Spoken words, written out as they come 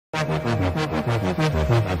Jesus,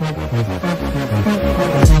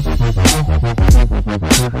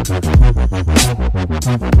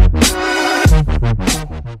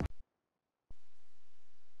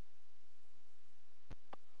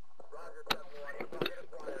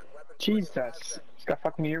 it's got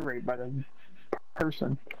fucking ear raped by the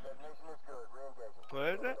person. What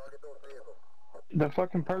is it? The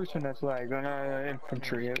fucking person that's like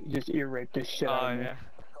infantry just ear raped this shit out of me.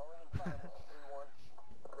 Yeah.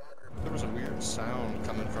 There was a weird sound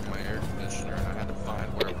coming from my air conditioner, and I had to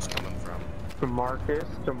find where it was coming from. Demarcus,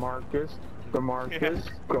 yeah.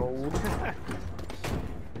 Gold.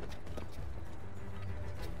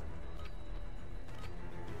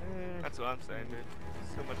 That's what I'm saying, dude.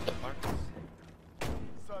 So much Demarcus.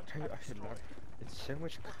 It's so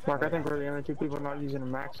much. Mark, I think we're the only two people not using a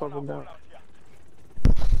max level gun.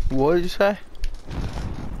 What did you say?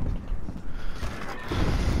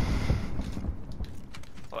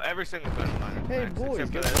 Well, every single gun mine. Hey, max, boys,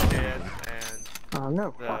 except for that SKS and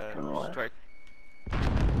No fucking way. strike.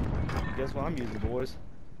 Guess what I'm using, boys?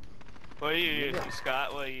 What are you using,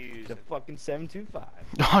 Scott? What are you using? The fucking 725.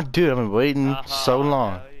 Oh, dude, I've been waiting so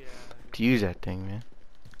long hell yeah. to use that thing, man.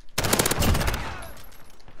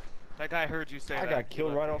 That guy heard you say I that. got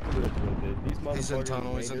killed right off the roof with it. These motherfuckers. He's in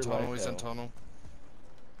tunnel, made he's in their tunnel, life he's in hell. tunnel.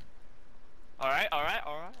 Alright. Alright,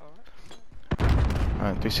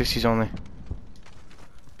 360s only.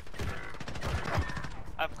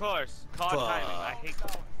 Of course. COD timing. I hate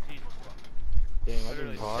that. Jesus. Damn, I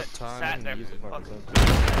Literally didn't COD sat timing, there use for it. fucking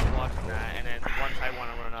watching that, and then once I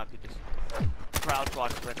want to run up, you just crouch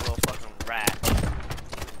watch like a little fucking rat.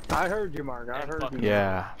 I heard you, Mark. I heard you.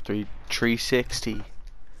 Yeah, 360. Dude,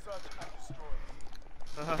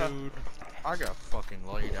 I got fucking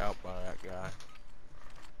laid out by that guy.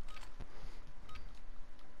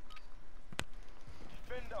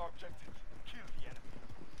 Defend our objective. Kill the enemy.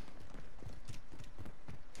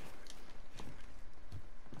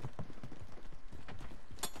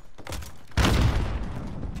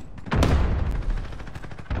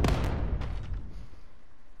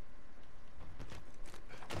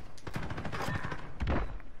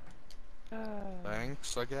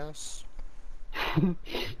 Thanks, I guess.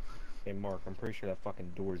 Hey, Mark, I'm pretty sure that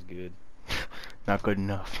fucking door's good. Not good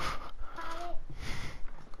enough.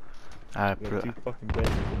 I We got put 2 fucking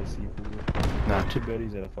beddies in the C4. not 2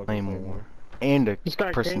 beddies and a fucking anymore. claymore. And a This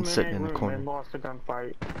guy person came sitting in in the room corner. and lost a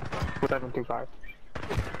gunfight with 725.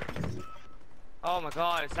 Oh my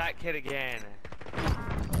god, it's that kid again.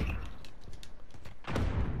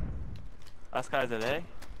 Last guy today?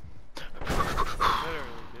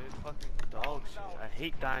 Literally, dude. Fucking dog shit. I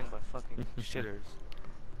hate dying by fucking shitters.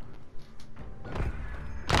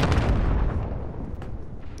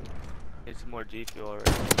 Need some more G fuel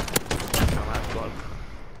already. My last bug.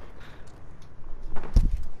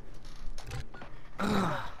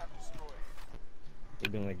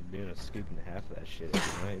 They've been like doing a scoop and a half of that shit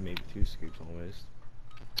every night, maybe 2 scoops almost.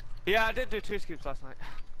 Yeah, I did do 2 scoops last night.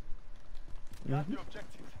 You have the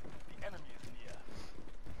objective. The enemy is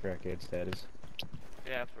near. Crackhead status.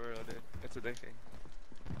 Yeah, for real, dude. It's addicting.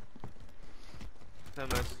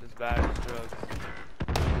 Almost as bad as drugs.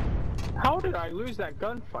 How did I lose that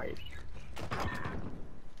gunfight?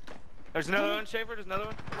 There's another one, Schaefer. There's another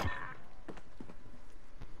one.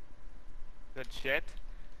 Good shit.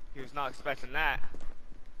 He was not expecting that.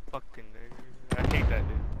 Fucking nigga. I hate that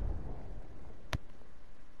dude.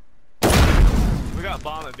 We got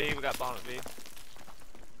bomb at B. We got bomb at B.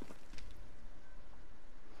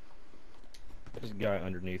 There's a guy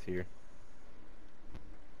underneath here.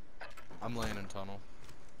 I'm laying in tunnel.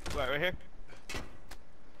 Right here.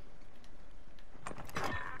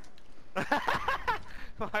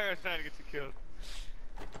 I was trying to get you killed.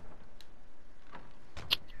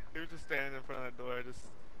 He was just standing in front of the door.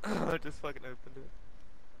 I just fucking opened it.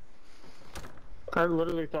 I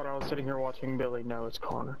literally thought I was sitting here watching Billy. No, it's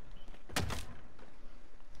Connor.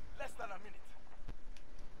 Less than a minute.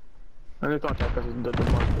 I only thought that because of the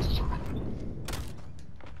Demarcus.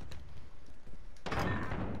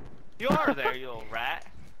 You are there, you little rat.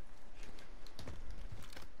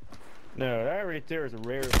 No, that right there is a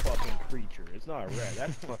rare fucking creature. It's not a rat,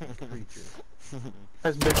 that's a fucking creature.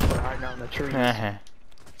 That's Bigfoot hiding out in the trees.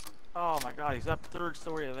 Oh my god, he's up 3rd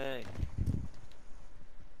story of A.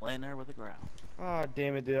 Laying there with the ground. Oh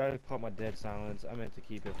damn it, dude, I just caught my dead silence. I meant to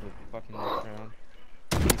keep it for the fucking next round.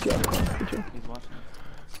 He's watching.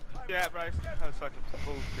 Yeah, Bryce. That was fucking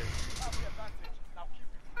bullshit. Have the advantage. Now keep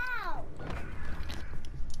it.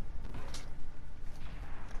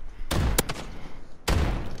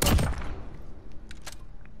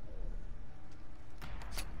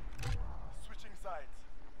 Switching sides.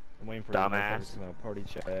 I'm waiting waiting for Dumbass. the party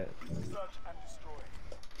chat. Search and destroy.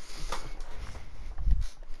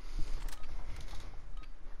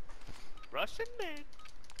 Russian man.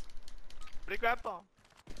 Pretty grab bomb.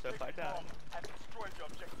 So if I die, Bomb and destroy the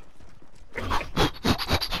objective.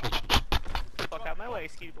 fuck out my way,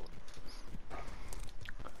 ski boy.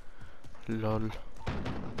 Lol.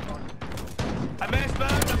 I missed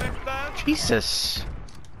both. Jesus.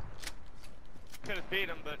 Could have beat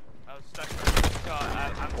him, but I was stuck in the shot.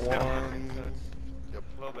 I'm stuck One. so it's Yep.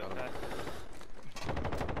 a little bit got him. fast.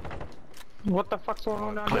 What the fuck's going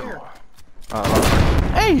on down here?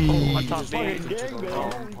 Hey! You top just B. walked into the Gangbang.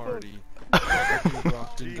 wrong party. You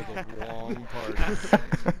walked into the wrong party. I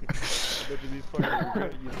bet you these fuckers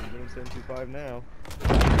regret using Game 725 now.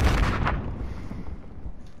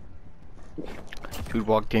 Dude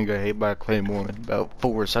walked in, got hit by a claymore in about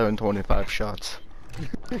 4 725 shots.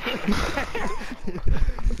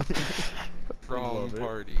 Wrong Love it.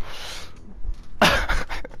 party.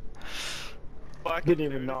 Fuck Didn't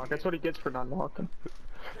even knock. That's what he gets for not knocking.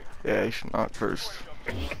 Yeah, you should knock first.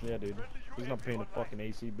 Yeah, dude. He's not paying a fucking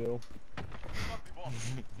AC bill.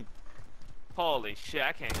 Holy shit,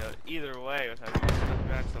 I can't go either way without getting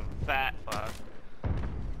back some fat fuck.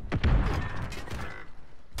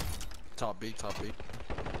 Top B, top B.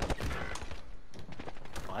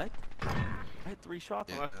 What? I had 3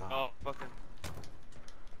 shots. Yeah. Oh, fucking.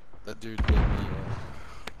 That dude gave me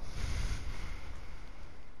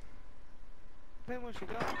Man, where'd she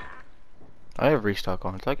go? I have restock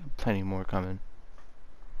on, so I got plenty more coming.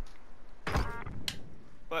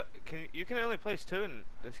 But you can only place 2 in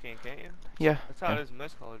this game, can't you? Yeah, That's how yeah. it is in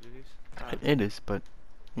most Call of Duties. It is, but,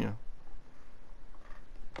 you know.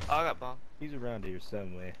 Oh, I got bomb. He's around here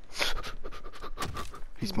somewhere.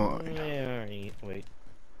 He's mine. Yeah, alright. Wait.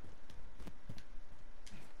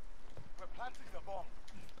 We're planting the bomb.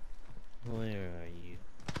 Where are you?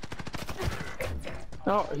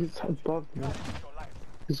 Oh, he's above me. Your life.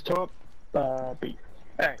 He's top, B.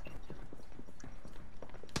 Hey.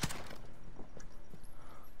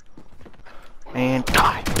 And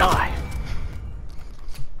die!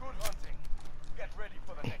 Good hunting. Get ready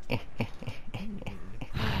for the next.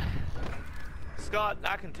 Scott,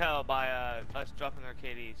 I can tell by us dropping our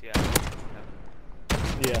KDs, yeah.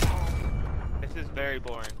 Yeah. This is very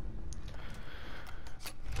boring.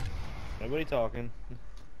 Nobody talking.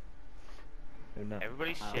 They're not.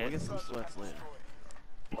 Everybody's We'll shit. get some sweats later.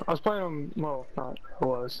 I was playing on, well, not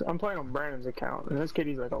was. I'm playing on Brandon's account, and this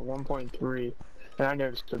kitty's like a 1.3, and I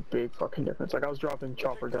noticed a big fucking difference. Like, I was dropping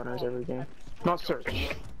chopper gunners every game. Not search. Friendly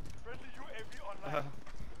UAV online. You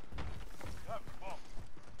have the bomb.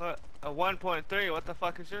 What? A 1.3? What the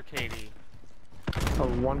fuck is your KD? A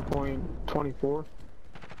 1.24.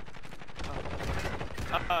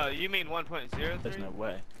 You mean 1.03? There's no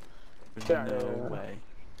way. There's Yeah, no yeah, yeah. way.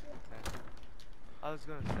 I was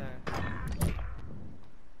gonna say.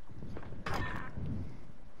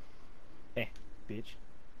 Bitch.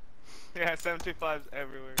 Yeah, 725's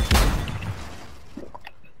everywhere.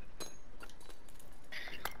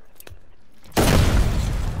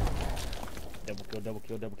 Double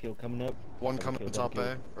kill coming up. one Double coming kill, top double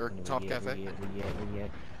A, kill. or top cafe. Where you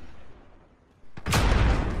at?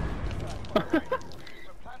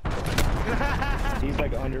 He's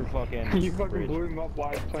like under fucking. You fucking bridge. blew him up while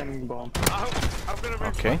I was planting the bomb. I'm gonna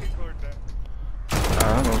bring Okay. fucking cord down.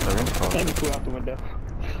 I don't know what they're in for. And he flew out the window.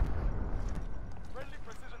 Friendly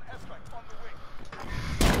precision airstrike on the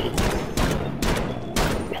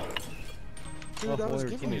wing. Dude, I was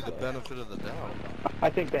where giving can you you the go? benefit of the doubt. I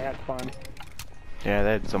think they had fun. Yeah,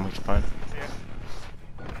 they had so much fun.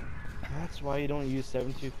 That's why you don't use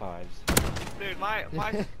 725s. Dude, my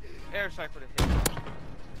air strike would have hit.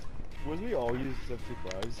 Was we all use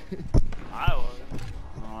 725s? I was.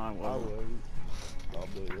 Oh, I I was. was.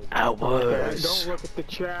 Probably was. I Don't was. look at the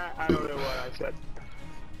chat. I don't know what I said.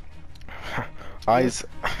 Eyes.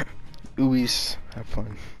 Ooies. Have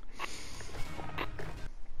fun.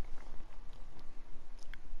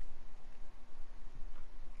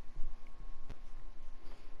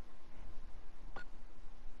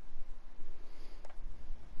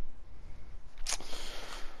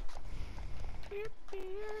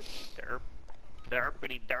 Derp.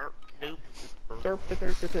 Derpity derp. Doop. Derp,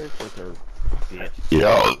 derp, derp, derp.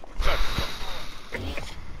 Yeah. Enemy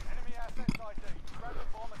assets ID. Grab the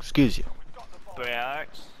bomb and Excuse you. we've got the bomb. 3x.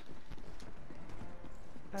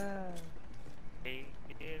 Hey,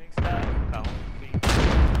 getting stuck on me.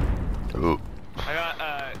 Ooh.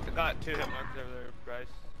 I got 2 hit marks over there, Bryce.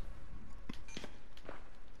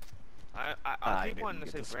 I I keep didn't wanting to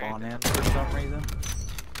get say to spawn Brandon. in for some reason.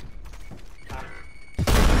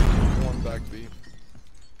 One back B.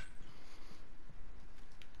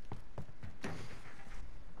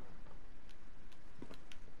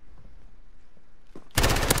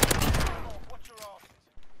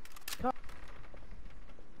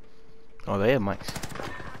 Oh, they have mics.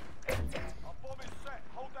 Our bomb is set.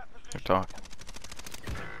 Hold that They're position. talking.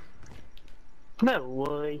 No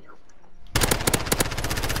way.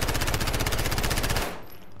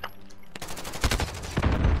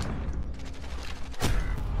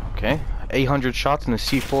 Okay, 800 shots in the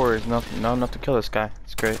C4 is not enough to kill this guy.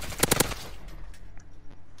 It's great.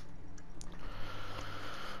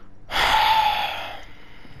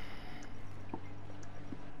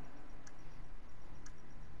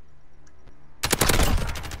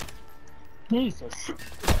 Jesus.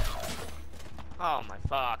 Oh my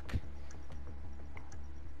fuck.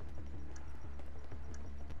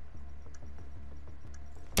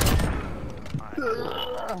 Stay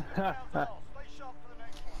sharp for the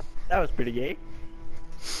next one. That was pretty gay.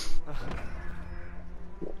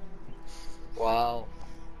 Wow.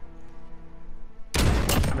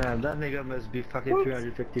 Man, that nigga must be fucking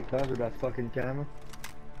 350 pounds with that fucking camera.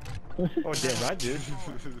 Oh damn, right, dude.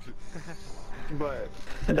 But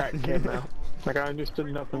that came out. Like I understood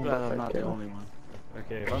nothing Glad about I'm that not the kid. only one.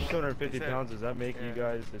 Okay, if I'm 250 pounds, does that make you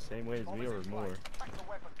guys the same weight as me or more? Back to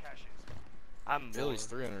weapon caches. I'm Billy's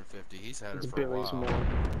 350. He's had It's it for a Billy's while. more.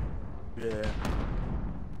 Yeah.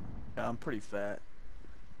 Yeah, I'm pretty fat.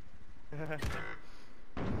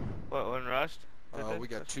 What, one rushed? We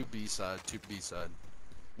got 2 B side, 2 B side.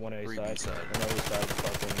 1 A 3 side, B side. another side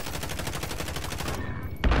fucking.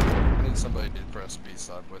 I need somebody to press B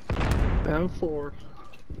side with. M4.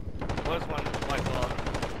 Was one white log.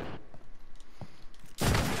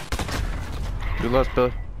 Good luck,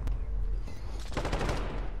 Billy.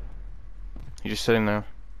 He's just sitting there.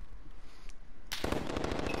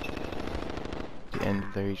 The end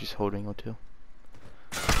there, he's just holding O2.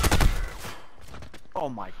 Oh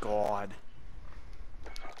my god.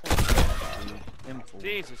 M4.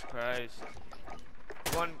 Jesus Christ.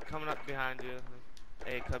 One coming up behind you.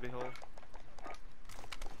 A cubby hole.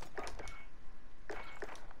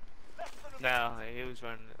 No, he was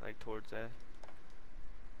running like towards that.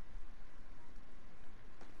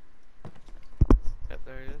 Yep,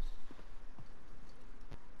 there he is.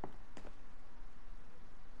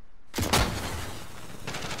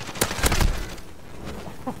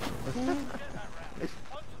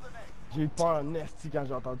 J'ai eu peur en esti quand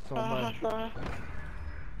j'ai entendu son nom.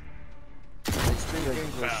 Speak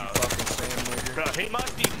English, you fucking Sam nigger. Bro, he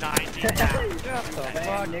must be 90 pounds.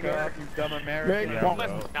 Fuck, nigga, you dumb American. He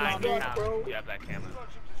must be 90 pounds. You have that camera.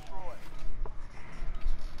 Search and destroy.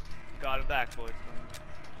 Got him back, boys.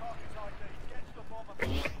 Target's ID. Get to the bomb and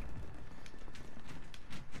position.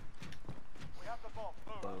 We have the bomb.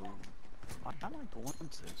 Move. I like the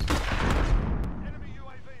ones. Enemy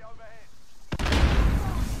UAV overhead.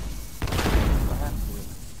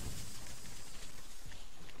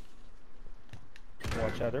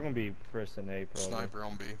 Watch out, they're gonna be pressing A probably. Sniper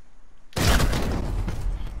on B.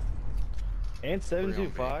 And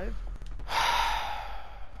 725?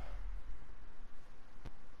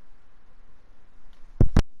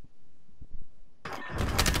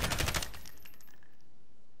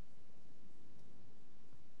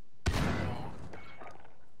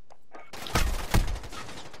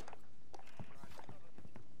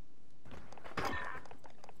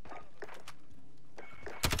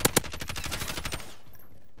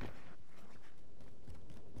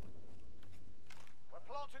 We're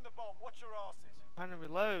planting the bomb. Watch your asses. Trying to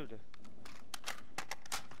reload.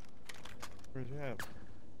 Where's he at?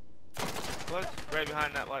 What? Right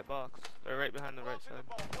behind that white box. Or right behind the right Planting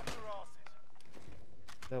side. the bomb. Watch your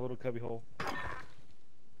asses. That little cubby hole.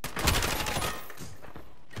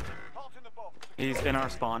 Planting the bomb. He's in our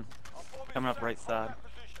spawn. Our bomb is Coming up set. right Hold side. that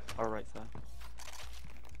position. Our right side.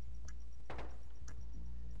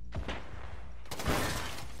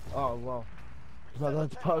 Oh wow. Je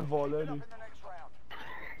m'attendais pas à le voir là, Get up lui. in the next round.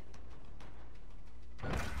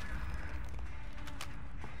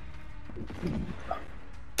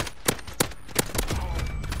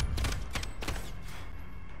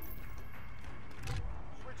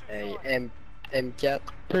 Hey, M4.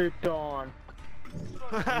 Picked on.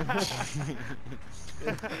 Assets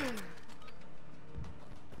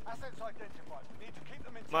identified. We need to keep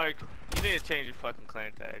them in. Mike, you need to change your fucking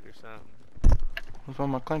clan tag or something. What's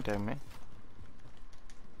wrong with my clan tag, man?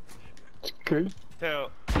 Good.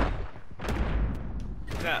 So,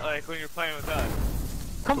 not like when you're playing with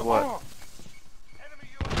us. Come What? on. Enemy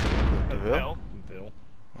UAV. Bill? Bill.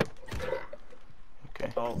 Bill.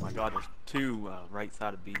 Okay. Oh my god, there's two right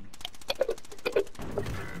side of B.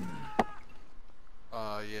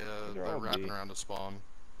 Yeah, They're they're all wrapping B. around the spawn.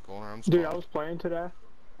 Going around Dude, I spawn. was playing today,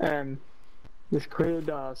 and this kid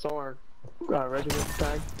saw our regiment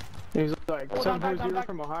tag. And he's like, 740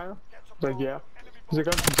 from Ohio? I was like, yeah. He's like,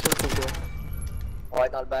 I'm from Circle K. Ouais,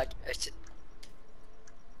 dans le bac.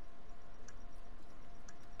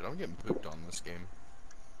 But I'm getting pooped on this game.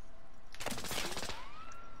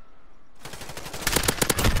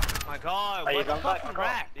 My God, what the fucking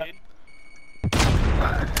rat, dude?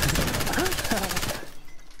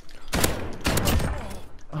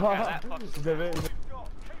 Yeah, that fucking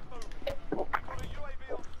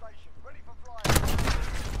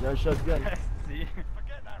Yeah, shotgun. See?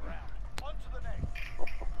 Forget that round. On to the next.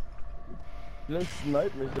 Let's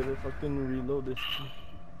snipe me, so they fucking reload this.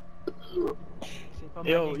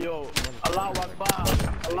 Yo, Allahu Akbar,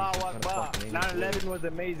 Allahu Akbar. 9/11 was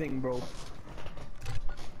amazing, bro.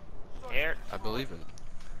 Here. I believe it.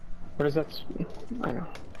 What is that? I know.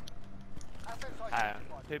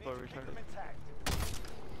 People retarded.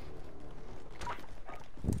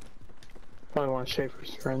 Probably want to shave for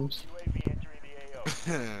friends. UAV entering the AO.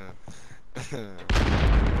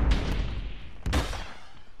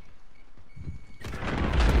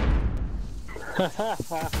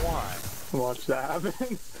 Why? Watch that happen.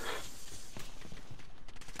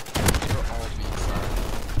 They're all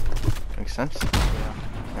B-side. Makes sense?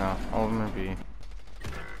 Yeah, all of them are B.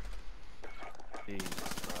 Be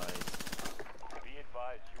advised,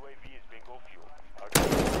 UAV is bingo fuel.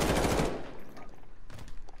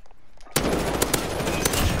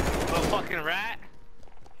 Little fucking rat.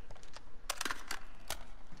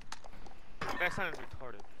 That sounded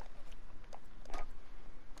retarded.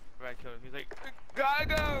 Rat killed him. He's like, gotta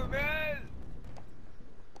go, man.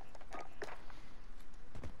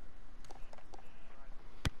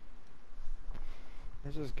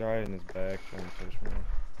 There's this guy in his back trying to push me.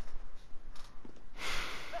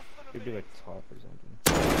 He'd be like top or something.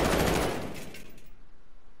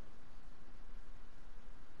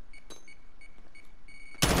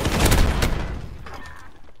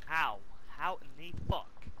 How? How in the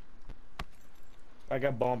fuck? I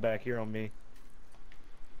got bomb back here on me.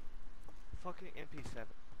 Fucking MP7.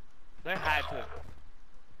 They had to.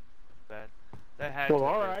 Bad. They had Well, to.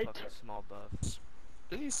 alright. Fucking small buffs.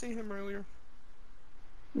 Didn't you see him earlier?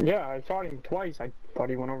 Yeah, I fought him twice. I thought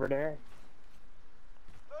he went over there.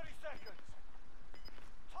 30 seconds.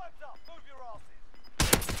 Time's up. Move your asses.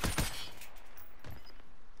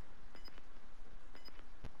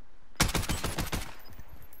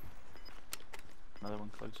 Another one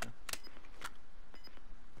closer.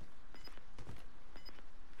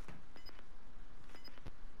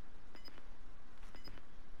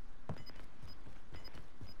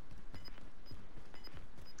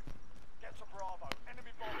 Get to Bravo.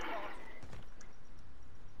 Enemy bomb planted.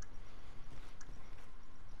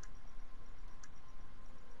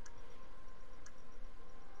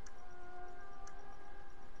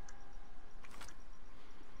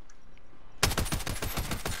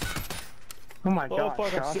 Oh my Oh god.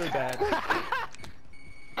 fuck, I'm Josh. so bad. I'm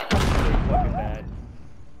so fucking bad.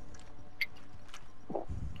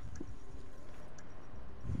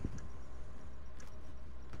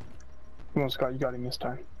 Come on, Scott, you got him this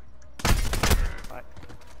time.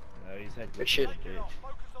 No, he's had Good shit. Take it off.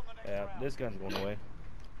 Focus on the next Yeah, round. this gun's going away.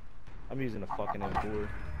 I'm using a fucking M4.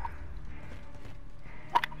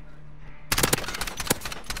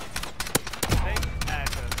 They had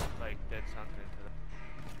to, like, did something to them.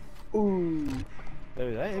 Ooh.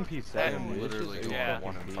 Dude, that I MP7 am dude, it's literally just going yeah.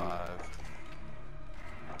 1 and 5.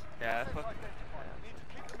 Yeah, that's fucking.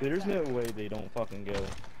 There's no way they don't fucking go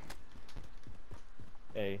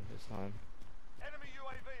A this time. Enemy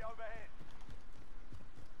UAV overhead.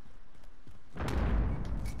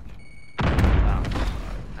 Wow.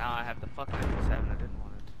 Now I have the fucking MP7. I didn't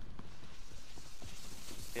want it.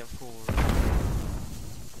 The M4.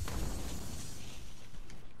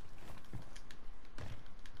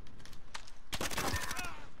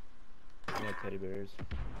 Yeah, teddy bears.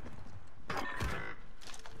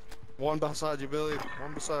 One beside you, Billy.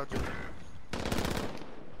 One beside you.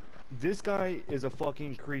 This guy is a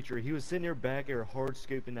fucking creature. He was sitting there back there hard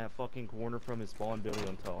scoping that fucking corner from his spawn, Billy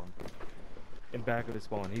on top. In back of his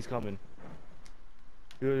spawn. He's coming.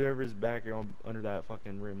 Whoever's back here on, under that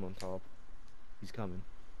fucking rim on top. He's coming.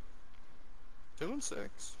 2 and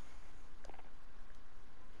 6.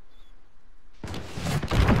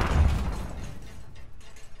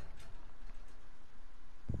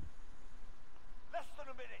 Less than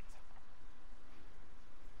a minute.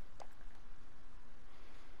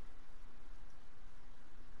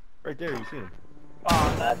 Right there, you see him.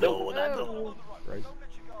 Oh, nado, nado. Right. Don't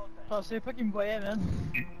let your guard down. Je pensais pas qu'il me voyait, man.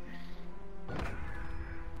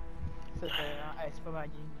 C'était c'est pas ma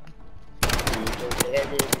game.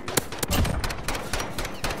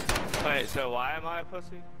 Wait, so why am I a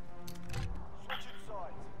pussy? Switching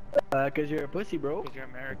sides. Cause you're a pussy, bro. Because you're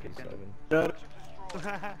American. MP7.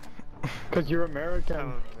 Destroy. Cause you're American.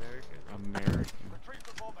 I'm American. American. Retrieve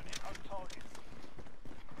the bomb and hit home targets.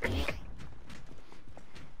 I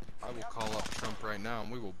will call up Trump right now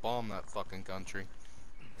and we will bomb that fucking country.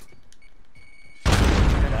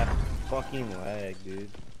 That fucking lag, dude.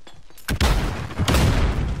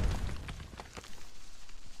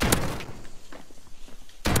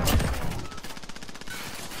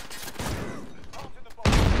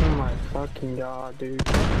 Oh my fucking god, dude.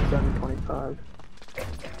 725.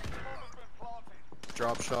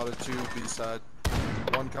 Drop shot at 2, B side.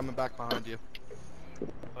 One coming back behind you.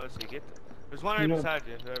 Oh, so you get the... There's one right beside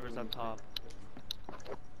you, whoever's up top.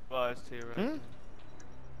 Well, it's 2 right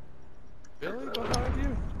Billy behind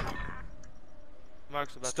you?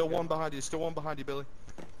 Mark's about Still to one behind you, still one behind you, Billy.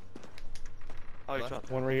 Oh, you Left. dropped.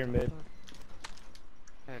 One right here mid.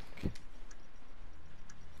 Heck.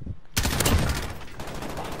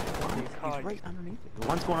 He's right underneath it. The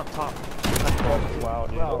one's going up top. Oh, wow,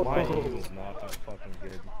 dude. My aim is not that fucking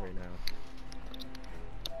good right now.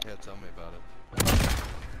 Yeah, tell me about it.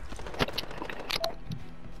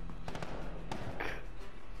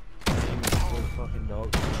 Fucking dog.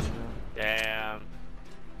 Damn.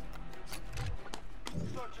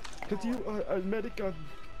 Cause you are a medic.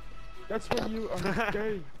 That's when you are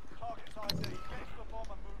gay.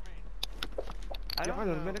 I don't Yeah,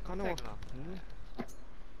 know. medic, I know. Take 'em off.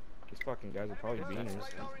 These fucking guys are probably beaners.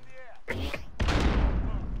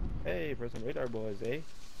 Hey, person radar boys, eh?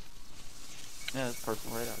 Yeah, this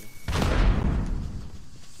person right on me.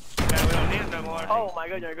 Yeah, we don't need him no more. Oh my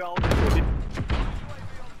god, you're going.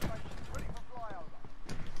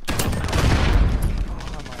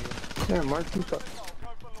 Yeah, Mark, you fuck.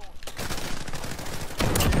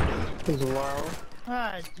 This is wild.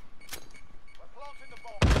 Ah,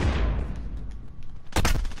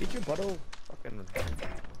 Get your butto. Fucking.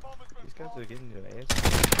 These guys are getting your ass.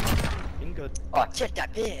 In good. Oh, check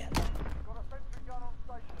that there.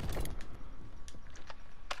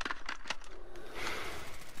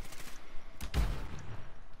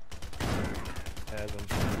 Has them.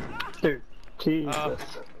 Dude,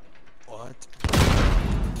 Jesus. What?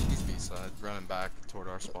 He's B side, running back toward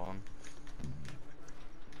our spawn.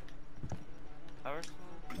 Ours?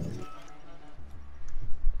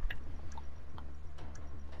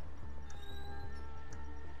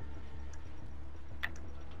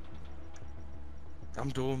 I'm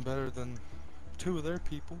doing better than 2 of their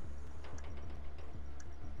people.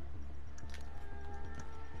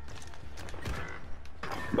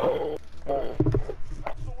 Oh. That's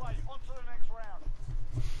the way. On to the next round.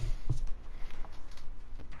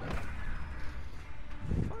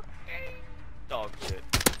 Dog shit.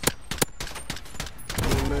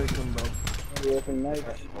 American, bro.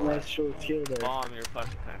 Nice short kill there. Bomb your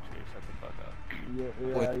fucking country. Shut the fuck up. Yeah,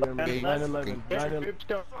 With yeah, 9/11. Yeah, it's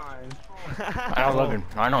still fine. 9/11.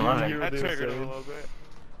 9/11. That triggered a little bit.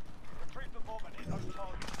 Retrieve the bomb and hit those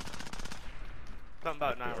targets. Something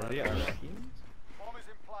about 9 Are they Iraqis? Bomb is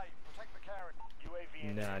in play. Protect the carrot. UAV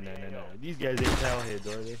Nah. These guys ain't towheads,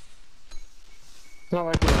 are they? It's not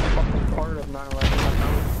like we're a fucking part of 9/11. Like,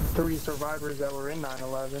 I'm 3 survivors that were in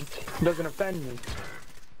 9/11. It doesn't offend me.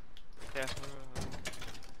 Yeah.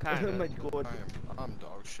 Oh Kinda. my god. I'm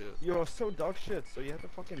dog shit. You're so dog shit, so you have to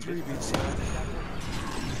fucking 3 B side.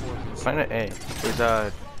 4 B side. Find an A.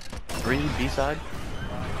 There's 3 B side.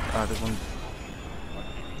 There's one.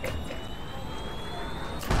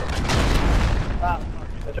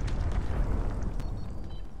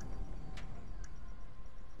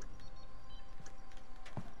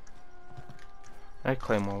 I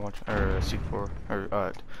Claymore watch or C4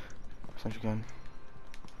 or century gun.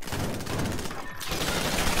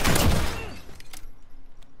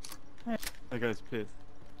 That guy's pissed.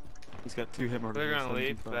 He's got 2 hit markers. They're gonna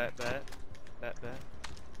leave. Bet.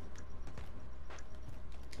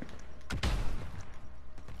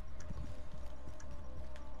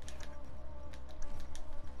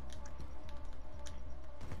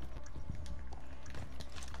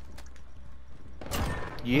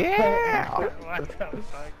 Yeah. What the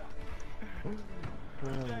fuck?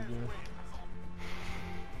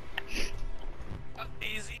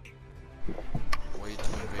 Easy. Way to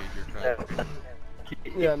invade your country.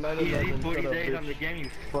 Yeah, 9/11. Easy 40 shut up, days bitch. on the game, you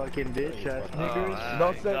fucking bitch ass Oh, niggers.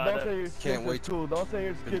 Don't say your Can't kids wait is cool. Don't say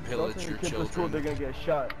your kids. Don't pillage say your your kids is cool. children. They're gonna get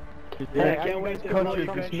shot. Yeah, I can't wait to country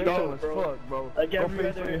come is show, special as bro. fuck, bro. Like Go every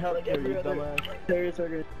face other, your health like care, every you other dumbass. terrorist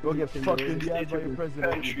Go get fucked in the ass by your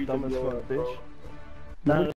president, you dumb as fuck, bitch. Nah,